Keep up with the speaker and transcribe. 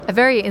A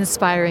very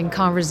inspiring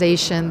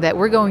conversation that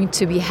we're going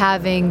to be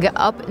having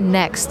up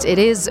next. It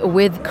is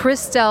with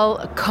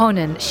Christelle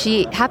Connan.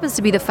 She happens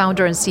to be the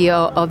founder and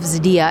CEO of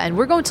Zidyia, and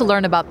we're going to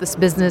learn about this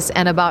business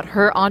and about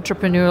her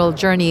entrepreneurial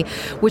journey,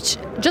 which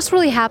just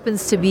really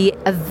happens to be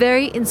a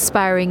very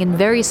inspiring and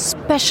very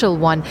special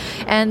one.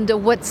 And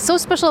what's so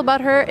special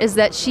about her is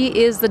that she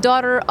is the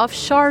daughter of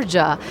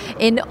Sharjah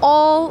in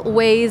all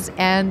ways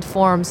and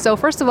forms. So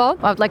first of all,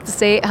 I'd like to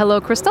say hello,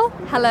 Christelle.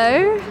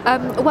 Hello.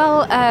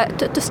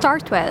 To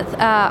start with,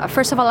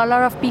 first of all, a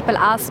lot of people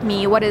ask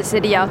me what is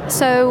Zidyia.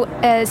 So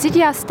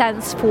Zidyia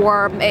stands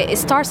for, it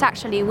starts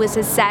actually with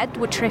a Z,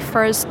 which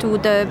refers to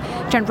the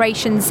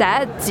generation Z,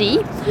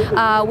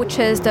 which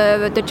is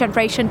the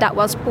generation that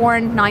was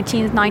born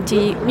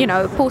 1990,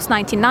 post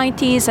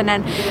 1990s, and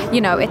then,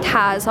 it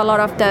has a lot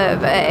of the,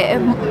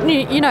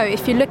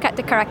 if you look at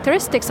the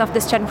characteristics of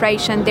this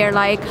generation, they're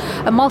like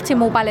a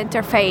multi-mobile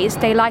interface.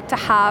 They like to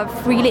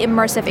have really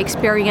immersive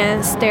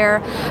experience.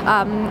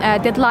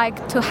 They'd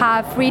like to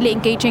have really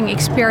engaging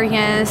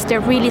experience.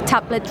 They're really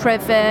tablet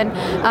driven,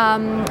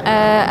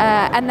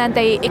 and then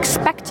they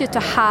expect you to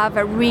have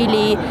a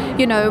really,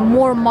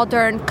 more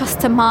modern,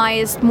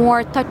 customized,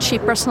 more touchy,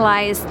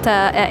 personalized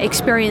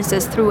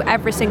experiences through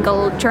every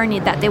single journey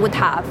that they would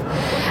have.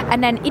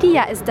 And then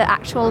Zidyia is the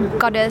actual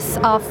goddess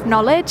of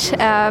knowledge,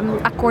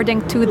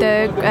 according to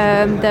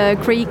the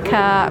Greek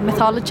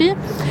mythology.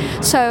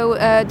 So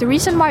the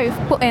reason why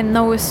we've put in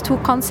those two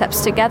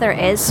concepts together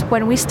is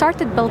when we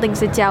started building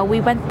Zidyia,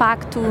 we went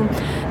back to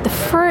the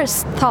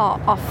first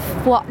thought of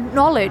what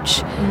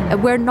knowledge,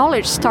 where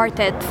knowledge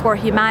started for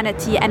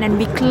humanity, and then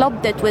we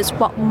clubbed it with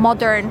what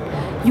modern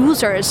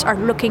users are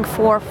looking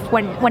for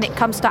when it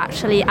comes to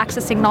actually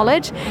accessing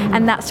knowledge,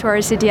 and that's where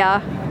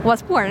Zidyia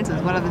was born. So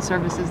what are the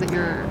services that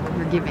you're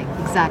giving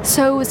exactly?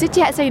 So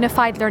Zidyia is a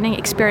unified learning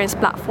experience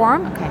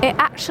platform. Okay. It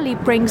actually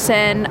brings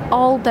in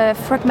all the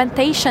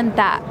fragmentation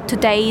that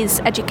today's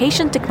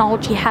education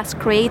technology has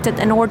created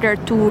in order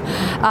to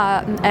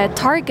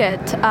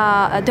target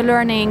the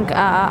learning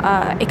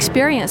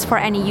experience for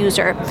any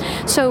user.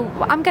 So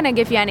I'm going to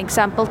give you an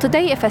example.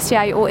 Today, if a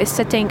CIO is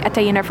sitting at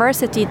a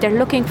university, they're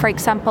looking, for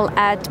example,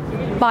 at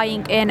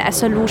buying in a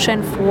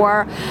solution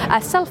for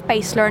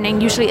self-paced learning.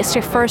 Usually it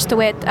refers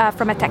to it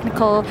from a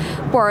technical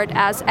word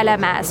as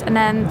LMS. And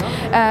then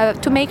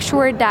to make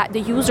sure that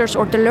the users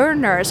or the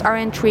learners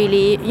aren't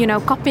really,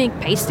 copying,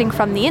 pasting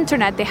from the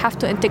internet, they have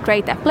to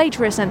integrate a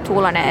plagiarism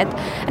tool on it.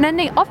 And then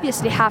they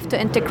obviously have to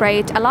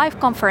integrate a live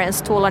conference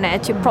tool on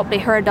it. You've probably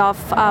heard of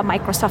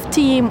Microsoft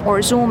Teams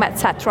or Zoom,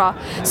 etc.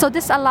 So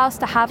this allows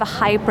to have a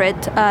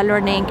hybrid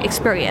learning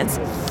experience.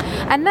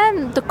 And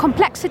then the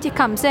complexity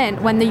comes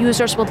in when the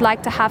users would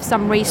like to have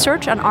some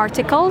research on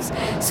articles.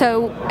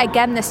 So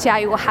again, the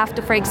CIO will have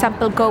to, for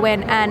example, go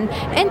in and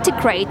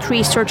integrate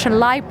research in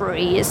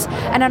libraries.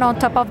 And then on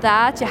top of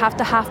that, you have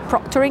to have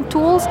proctoring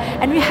tools.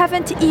 And we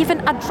haven't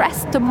even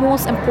addressed the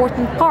most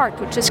important part,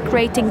 which is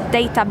creating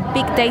data,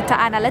 big data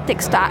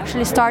analytics to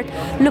actually start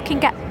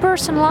looking at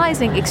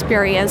personalizing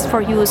experience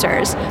for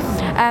users.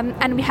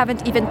 And we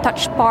haven't even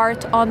touched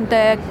part on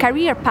the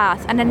career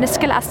path and then the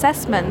skill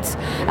assessments.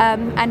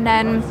 And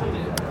then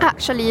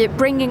actually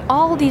bringing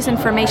all these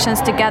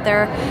informations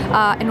together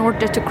in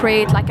order to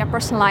create like a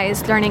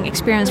personalized learning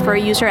experience for a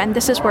user. And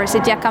this is where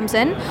Zidyia comes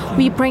in.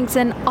 We brings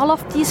in all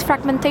of these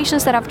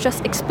fragmentations that I've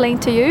just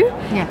explained to you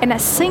in a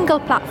single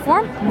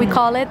platform. We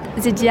call it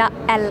Zidyia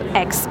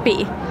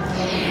LXP.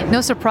 No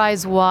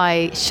surprise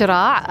why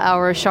Shira,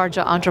 our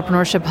Sharjah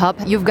Entrepreneurship Hub,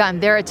 you've gotten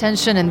their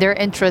attention and their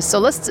interest. So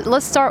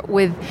let's start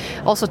with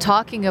also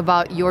talking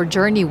about your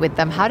journey with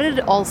them. How did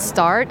it all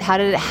start? How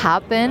did it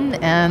happen?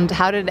 And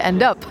how did it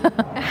end up?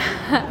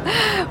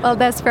 Well,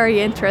 that's a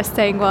very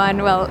interesting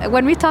one. Well,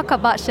 when we talk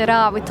about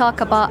Shira, we talk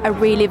about a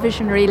really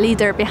visionary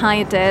leader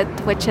behind it,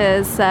 which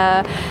is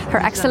Her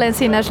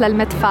Excellency Najla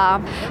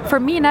Al-Midfa. For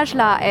me,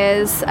 Najla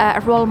is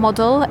a role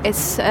model.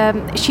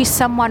 She's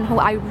someone who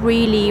I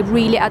really,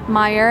 really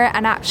admire.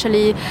 And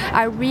actually,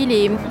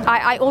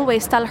 I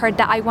always tell her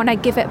that I want to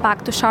give it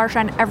back to Sharjah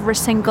and every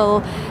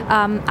single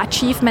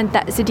achievement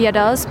that Zidyia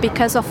does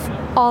because of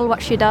all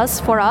what she does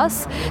for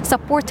us,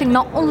 supporting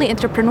not only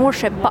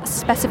entrepreneurship, but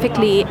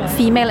specifically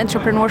female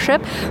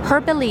entrepreneurship.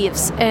 Her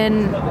beliefs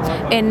in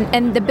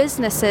the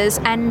businesses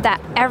and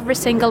that every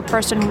single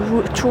person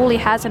who truly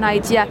has an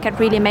idea can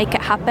really make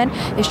it happen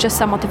is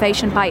just a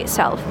motivation by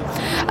itself.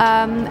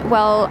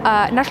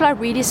 Najla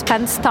really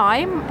spends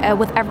time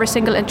with every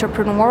single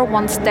entrepreneur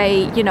once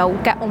they,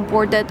 get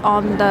onboarded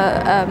on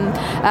the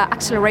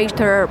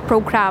accelerator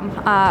program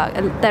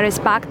that is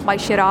backed by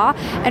Shira,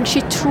 and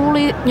she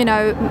truly,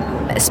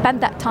 spent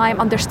that time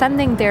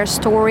understanding their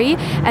story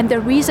and the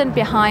reason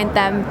behind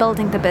them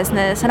building the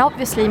business. And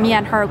obviously, me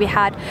and her, we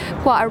had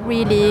quite a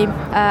really,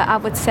 I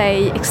would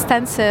say,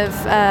 extensive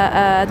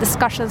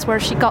discussions where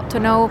she got to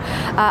know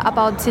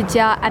about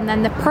Zidyia and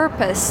then the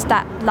purpose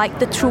that, like,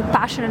 the true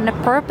passion and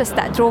the purpose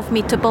that drove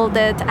me to build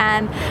it.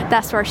 And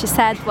that's where she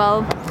said,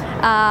 well,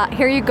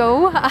 here you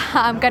go.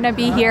 I'm going to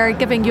be here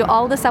giving you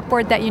all the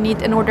support that you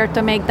need in order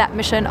to make that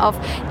mission of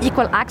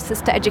equal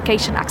access to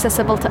education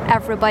accessible to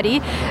everybody.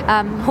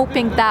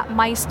 Hoping that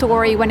my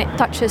story, when it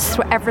touches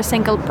through every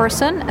single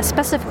person,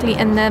 specifically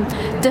in the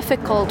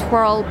difficult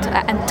world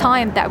and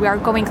time that we are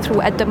going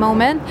through at the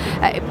moment,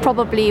 it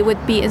probably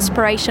would be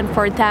inspiration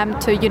for them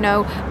to,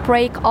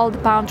 break all the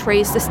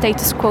boundaries, the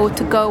status quo,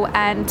 to go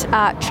and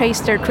chase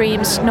their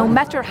dreams, no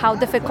matter how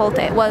difficult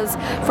it was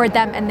for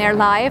them in their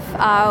life.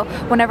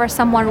 Whenever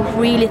someone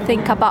really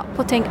think about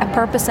putting a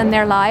purpose in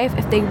their life,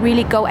 if they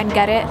really go and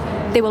get it,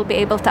 they will be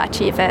able to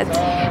achieve it.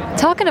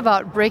 Talking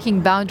about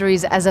breaking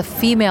boundaries as a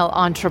female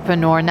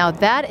entrepreneur, now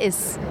that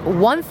is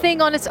one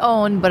thing on its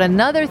own, but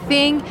another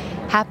thing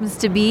happens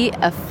to be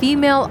a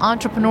female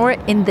entrepreneur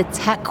in the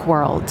tech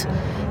world.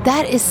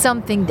 That is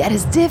something that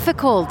is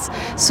difficult.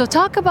 So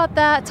talk about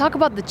that, talk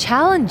about the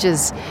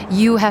challenges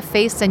you have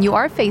faced and you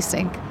are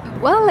facing.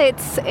 Well,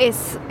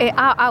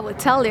 I would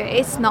tell you,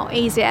 it's not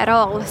easy at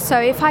all. So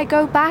if I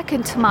go back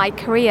into my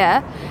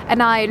career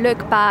and I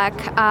look back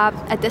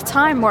at the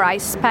time where I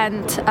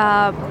spent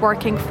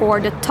working for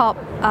the top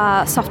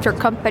software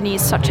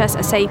companies such as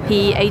SAP,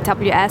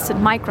 AWS,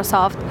 and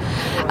Microsoft,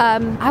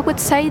 I would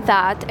say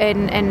that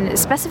in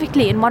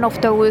specifically in one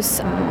of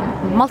those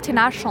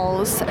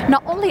multinationals,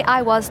 not only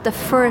I was the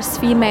first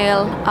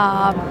female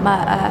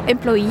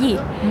employee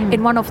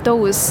in one of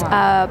those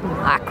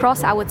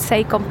across, I would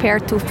say,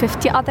 compared to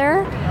 50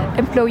 other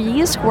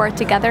employees who were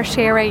together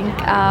sharing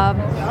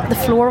the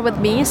floor with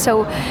me.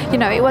 So,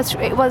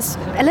 it was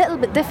a little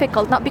bit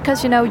difficult, not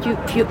because, you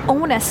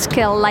own a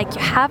skill, like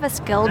you have a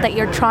skill that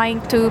you're trying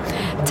to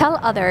tell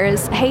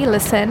others, hey,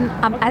 listen,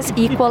 I'm as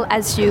equal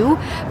as you,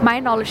 my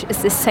knowledge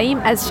is the same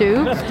as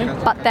you,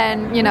 but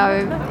then,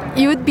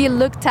 you would be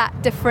looked at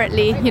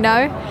differently,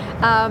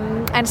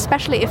 and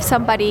especially if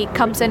somebody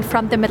comes in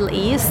from the Middle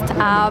East,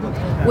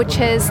 which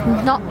is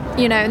not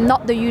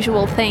the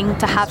usual thing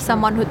to have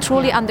someone who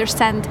truly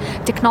understands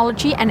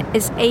technology and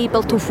is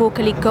able to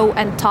vocally go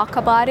and talk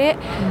about it,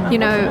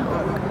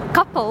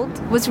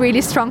 coupled with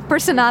really strong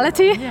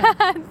personality.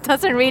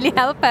 Doesn't really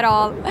help at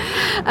all.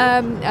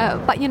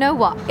 But you know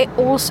what? It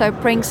also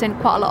brings in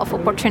quite a lot of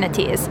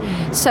opportunities.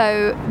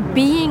 So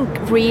being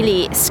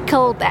really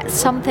skilled at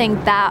something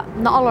that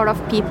not a lot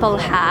of people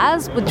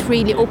has would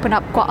really open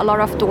up quite a lot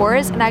of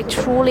doors. And I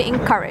truly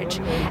encourage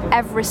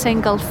every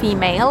single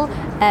female,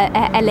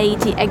 a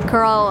lady, a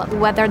girl,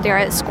 whether they're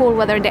at school,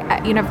 whether they're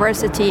at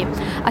university,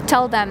 I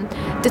tell them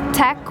the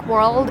tech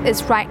world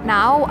is right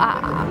now,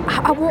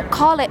 I won't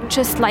call it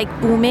just like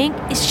booming,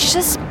 it's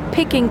just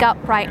picking up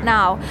right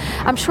now.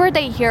 I'm sure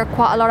they hear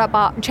quite a lot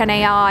about Gen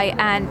AI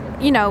and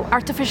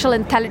artificial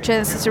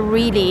intelligence is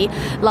really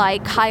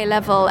like high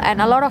level,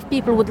 and a lot of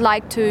people would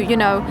like to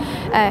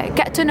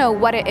get to know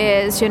what it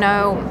is.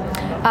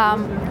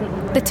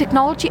 The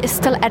technology is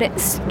still at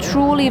its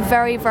truly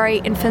very, very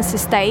infancy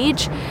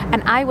stage,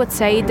 and I would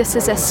say this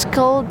is a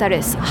skill that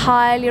is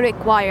highly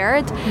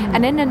required,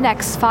 and in the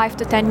next 5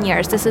 to 10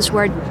 years, this is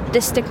where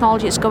this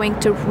technology is going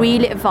to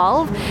really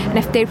evolve, and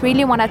if they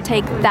really want to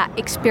take that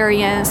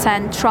experience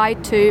and try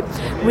to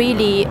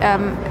really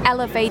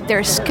elevate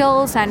their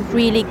skills and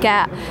really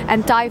get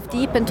and dive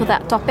deep into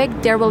that topic,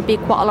 there will be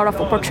quite a lot of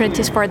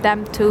opportunities for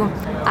them to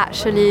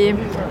actually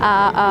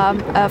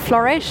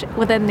flourish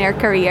within their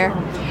career.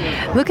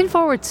 Looking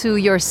forward to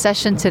your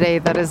session today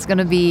that is going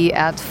to be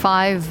at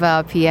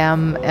 5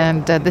 p.m.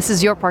 and this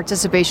is your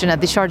participation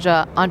at the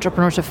Sharjah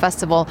Entrepreneurship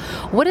Festival.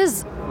 What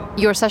is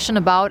your session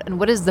about and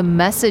what is the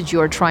message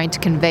you're trying to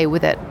convey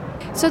with it?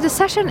 So the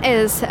session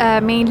is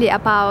mainly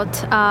about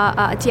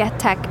the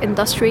edtech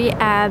industry,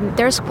 and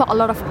there's quite a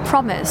lot of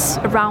promise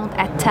around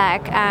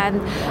edtech,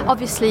 and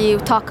obviously you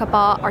talk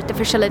about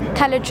artificial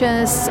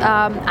intelligence,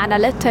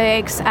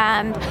 analytics,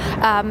 and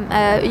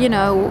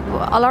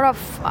a lot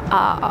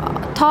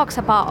of talks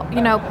about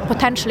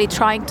potentially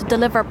trying to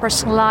deliver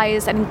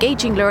personalized and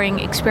engaging learning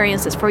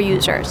experiences for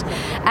users.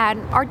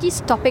 And are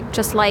these topics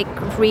just like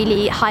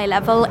really high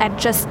level and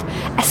just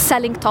a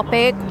selling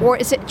topic, or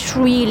is it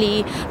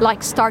really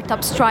like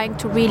startups trying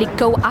to really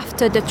go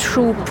after the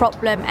true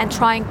problem and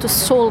trying to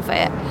solve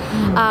it?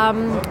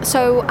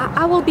 So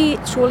I will be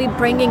truly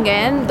bringing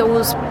in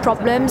those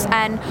problems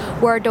and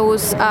where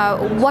those,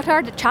 what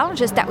are the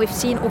challenges that we've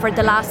seen over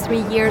the last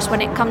 3 years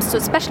when it comes to,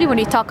 especially when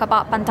we talk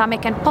about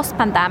pandemic and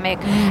post-pandemic,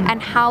 and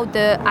how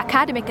the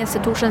academic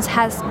institutions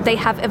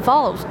have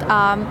evolved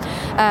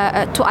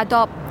to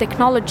adopt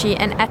technology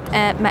in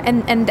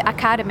the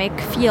academic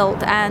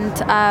field, and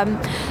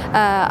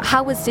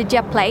how is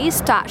Zidyia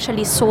placed to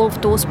actually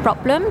solve those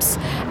problems,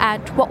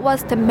 and what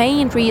was the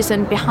main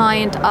reason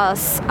behind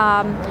us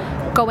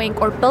going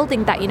or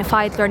building that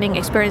unified learning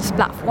experience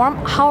platform,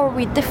 how are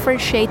we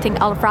differentiating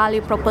our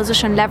value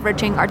proposition,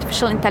 leveraging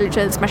artificial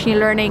intelligence, machine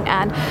learning,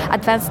 and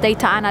advanced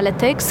data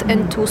analytics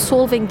into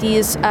solving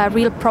these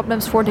real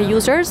problems for the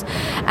users,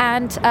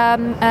 and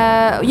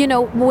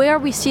where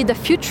we see the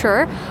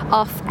future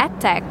of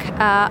edtech,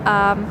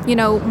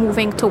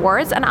 moving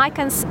towards. And I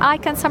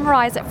can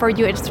summarize it for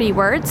you in 3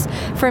 words.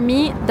 For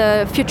me,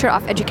 the future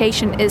of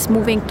education is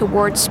moving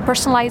towards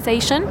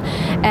personalization,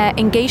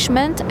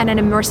 engagement, and an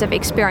immersive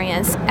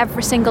experience.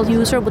 Every single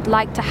user would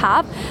like to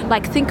have,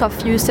 think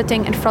of you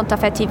sitting in front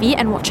of a TV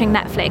and watching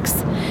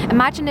Netflix.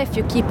 Imagine if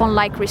you keep on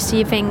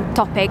receiving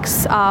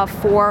topics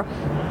for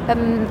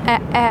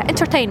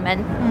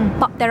entertainment,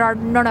 but there are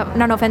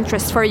none of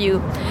interest for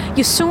you.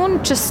 You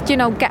soon just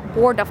get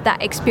bored of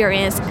that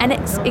experience, and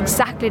it's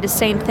exactly the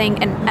same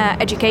thing in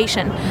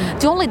education.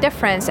 The only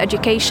difference,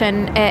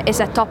 education is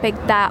a topic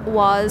that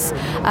was,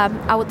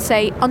 I would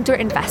say,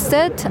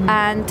 underinvested,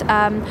 and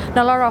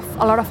a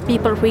lot of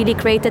people really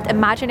created.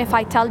 Imagine if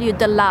I tell you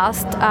the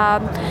last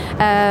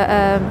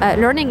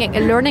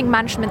learning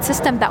management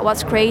system that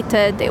was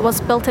created. It was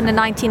built in the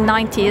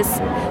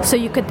 1990s, so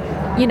you could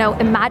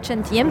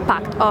imagine the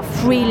impact of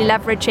really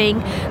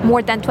leveraging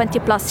more than 20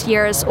 plus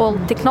years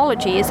old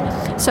technologies.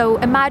 So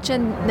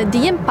imagine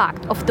the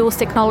impact of those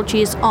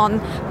technologies on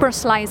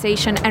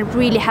personalization and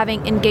really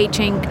having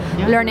engaging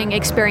learning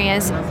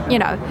experience.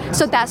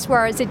 So that's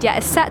where Zidyia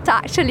is set to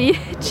actually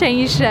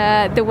change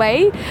the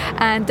way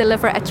and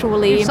deliver a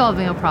truly... You're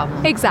solving a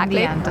problem.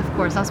 Exactly. In the end, of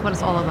course, that's what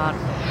it's all about.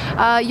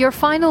 Your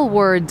final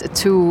word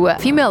to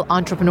female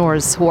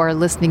entrepreneurs who are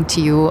listening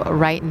to you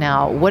right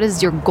now, what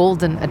is your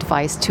golden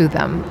advice to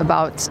them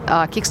about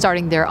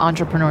kickstarting their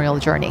entrepreneurial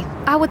journey?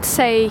 I would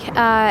say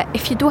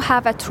if you do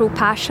have a true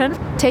passion,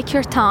 take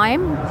your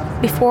time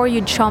before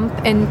you jump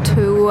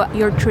into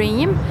your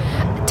dream.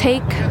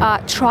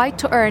 Try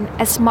to earn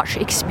as much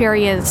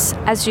experience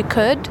as you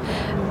could,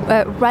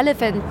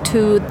 relevant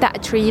to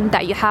that dream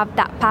that you have,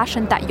 that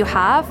passion that you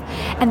have.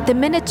 And the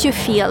minute you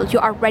feel you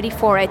are ready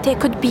for it, it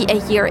could be a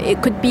year,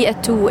 it could be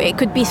 2, it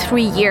could be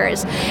 3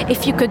 years.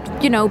 If you could,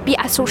 be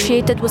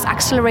associated with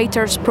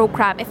accelerators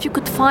program, if you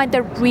could find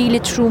a really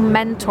true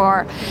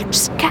mentor,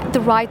 just get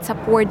the right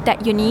support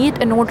that you need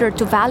in order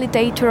to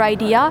validate your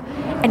idea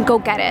and go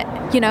get it.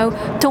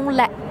 Don't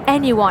let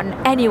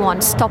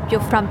anyone stop you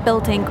from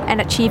building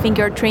and achieving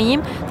your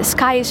dream. The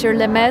sky is your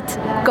limit.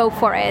 Go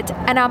for it.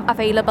 And I'm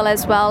available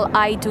as well.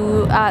 I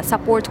do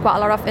support quite a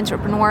lot of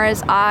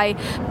entrepreneurs.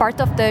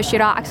 Part of the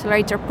Shira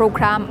Accelerator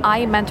program,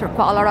 I mentor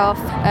quite a lot of,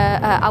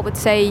 I would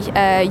say,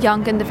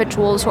 young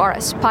individuals who are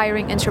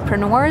aspiring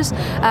entrepreneurs.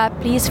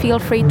 Please feel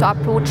free to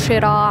approach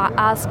Shira,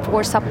 ask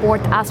for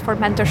support, ask for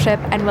mentorship,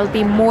 and we'll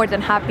be more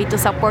than happy to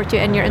support you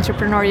in your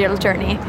entrepreneurial journey.